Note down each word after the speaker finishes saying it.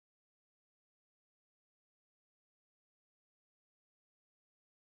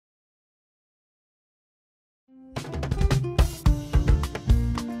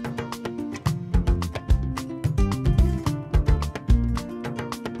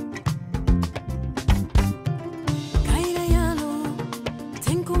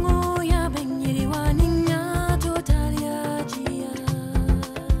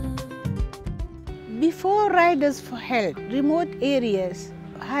Before Riders for Health, remote areas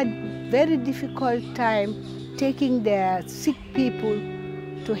had very difficult time taking their sick people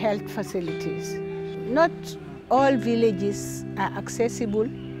to health facilities. Not all villages are accessible,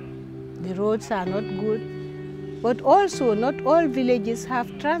 the roads are not good, but also not all villages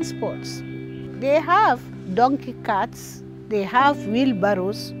have transports. They have donkey carts, they have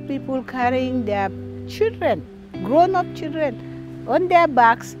wheelbarrows, people carrying their children, grown-up children, on their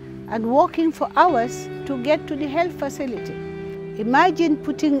backs and walking for hours to get to the health facility. Imagine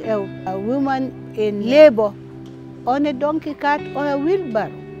putting a woman in labor on a donkey cart or a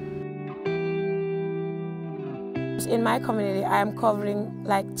wheelbarrow. In my community, I am covering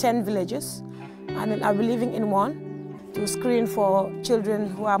like 10 villages, and then I'll be living in one to screen for children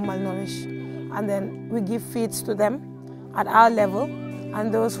who are malnourished. And then we give feeds to them at our level,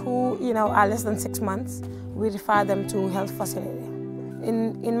 and those who are less than 6 months, we refer them to health facility.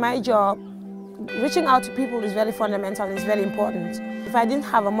 In my job, reaching out to people is very fundamental, it's very important. If I didn't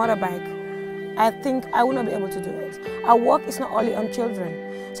have a motorbike, I think I would not be able to do it. Our work is not only on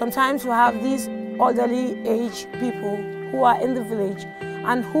children. Sometimes we have these elderly age people who are in the village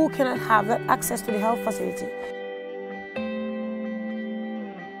and who cannot have that access to the health facility.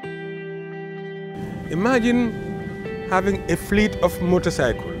 Imagine having a fleet of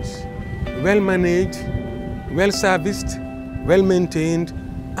motorcycles, well managed, well serviced, well maintained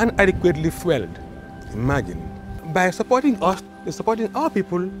and adequately fueled. Imagine, by supporting us, they're supporting our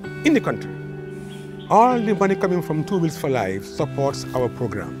people in the country. All the money coming from Two Wheels for Life supports our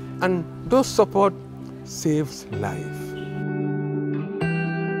program, and those support saves life.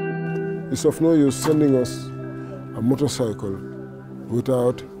 It's of no use sending us a motorcycle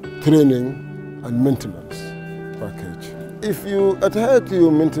without training and maintenance package. If you adhere to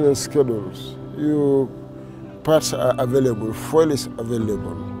your maintenance schedules, your parts are available, fuel is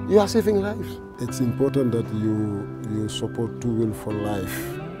available, you are saving lives. It's important that you support Two Wheel for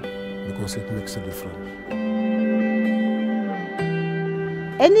Life because it makes a difference.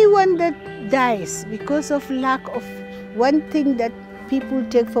 Anyone that dies because of lack of one thing that people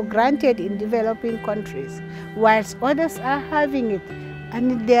take for granted in developing countries, whilst others are having it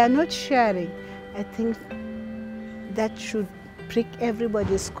and they are not sharing, I think that should prick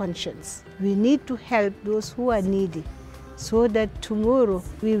everybody's conscience. We need to help those who are needy so that tomorrow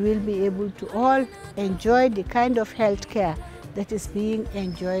we will be able to all enjoy the kind of health care that is being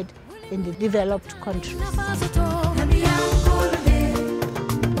enjoyed in the developed countries.